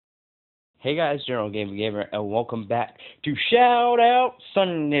Hey guys, General Game Gamer, and welcome back to Shout Out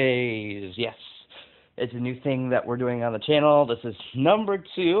Sundays. Yes, it's a new thing that we're doing on the channel. This is number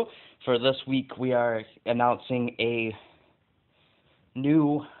 2. For this week, we are announcing a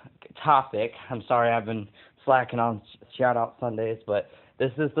new topic. I'm sorry I've been slacking on Shout Out Sundays, but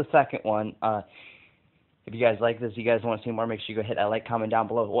this is the second one. If you guys like this, you guys want to see more, make sure you go hit that like, comment down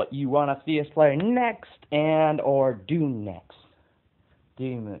below what you want to see us play next and or do next.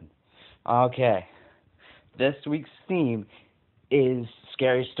 Demon. Okay. This week's theme is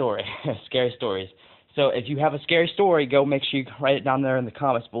scary story. Scary stories. So if you have a scary story, go make sure you write it down there in the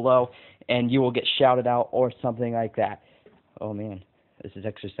comments below, and you will get shouted out or something like that. Oh man, this is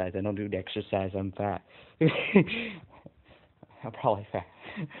exercise. I don't do the exercise. I'm fat. I'm probably fat.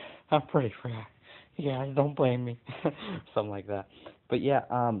 I'm pretty fat. Yeah, don't blame me. Something like that. But yeah,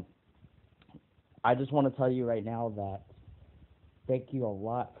 I just want to tell you right now that thank you a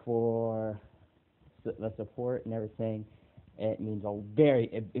lot for the support and everything. It means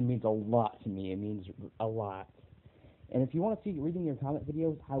it means a lot to me. It means a lot. And if you want to see reading your comment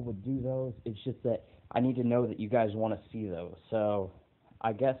videos, I would do those. It's just that I need to know that you guys want to see those. So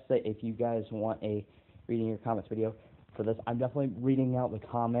I guess that if you guys want a reading your comments video for this, I'm definitely reading out the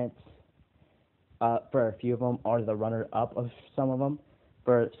comments for a few of them, or the runner-up of some of them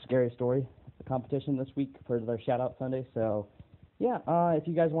for Scary Story competition this week for their Shout-Out Sunday. So yeah, if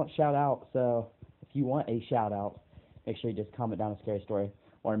you guys want shout-out, so if you want a shout-out, make sure you just comment down a scary story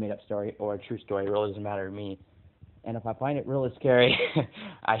or a made-up story or a true story. It really doesn't matter to me. And if I find it really scary,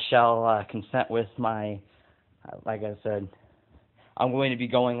 I shall consent with my, like I said, I'm going to be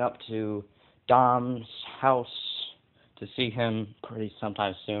going up to Dom's house to see him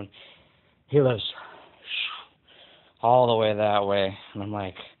sometime soon. He lives all the way that way, and I'm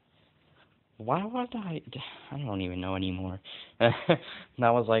like, why would I don't even know anymore. And I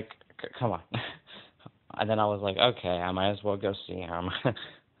was like, come on. And then I was like, okay, I might as well go see him.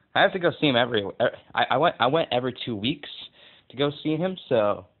 I have to go see him I went every 2 weeks to go see him,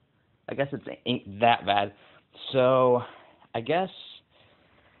 so I guess it ain't that bad. So I guess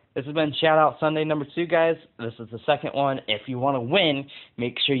this has been Shout Out Sunday number 2, guys. This is the second one. If you want to win,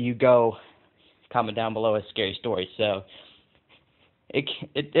 make sure you go comment down below a scary story. So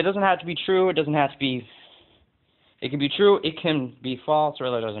it doesn't have to be true. It doesn't have to be. It can be true. It can be false. It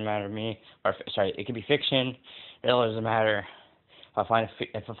really doesn't matter to me. Or sorry, it can be fiction. It really doesn't matter. If I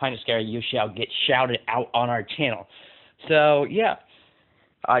find it scary, you shall get shouted out on our channel. So yeah,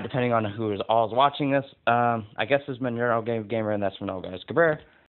 depending on who is watching this, I guess this has been your Game Gamer, and that's from No Guys. Goodbye.